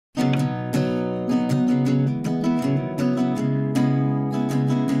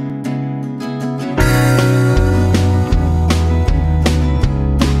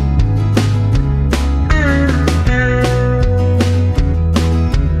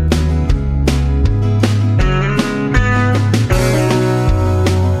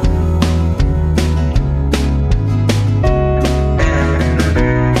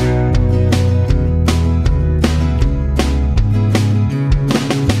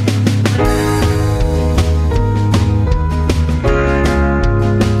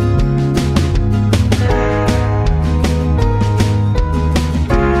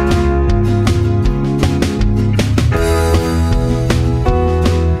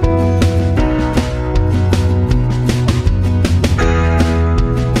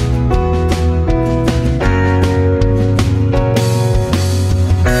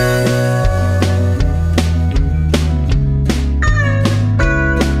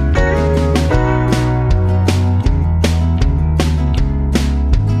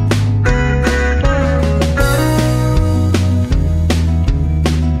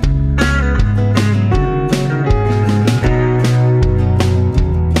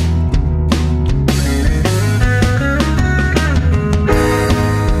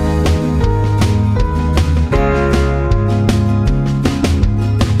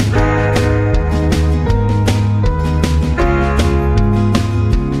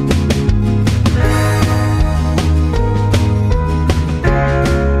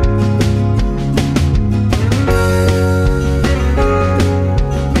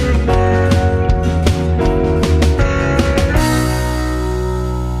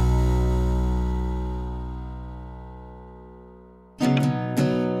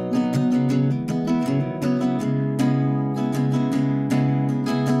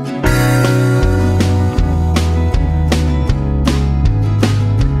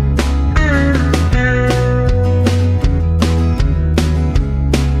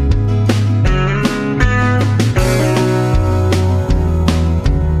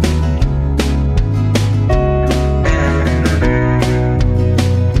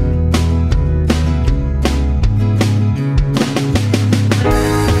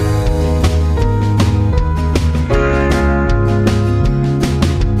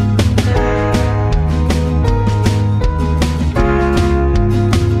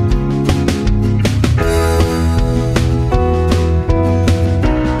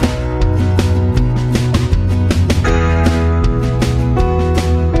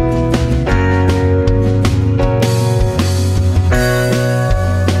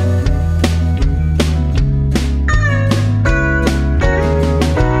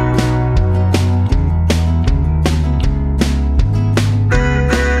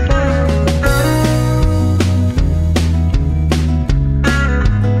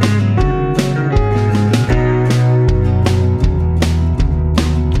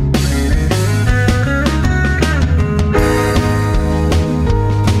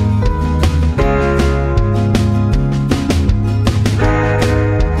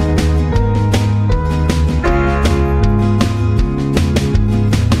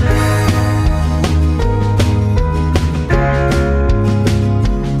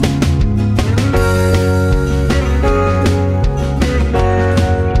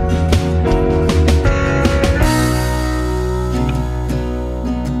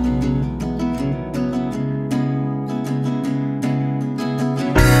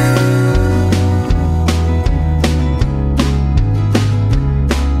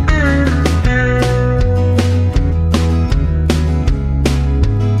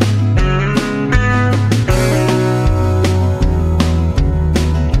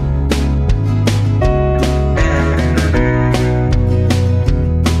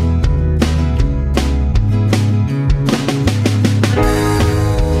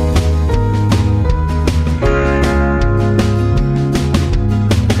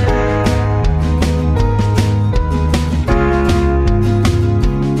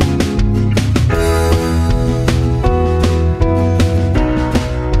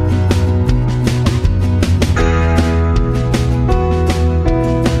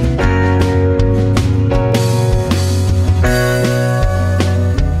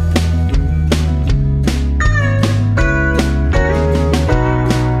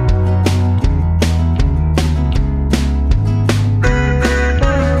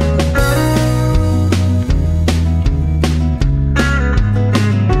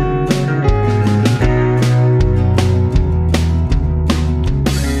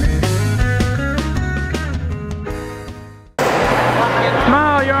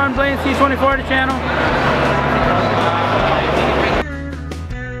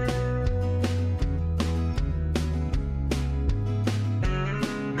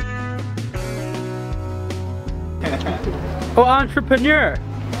Oh, entrepreneur.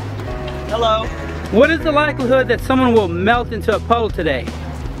 Hello. What is the likelihood that someone will melt into a puddle today?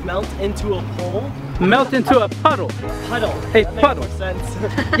 Melt into a pole? Melt into a puddle. Puddle. A that puddle. Makes more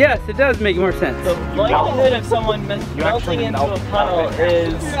sense. Yes, it does make more sense. The likelihood of someone melting into a puddle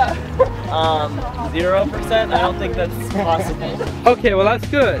is 0%. I don't think that's possible. Okay, well that's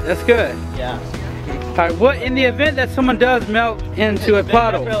good. That's good. Yeah. Alright, what in the event that someone does melt into a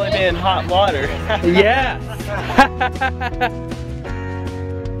puddle? Definitely be in hot water. Yes.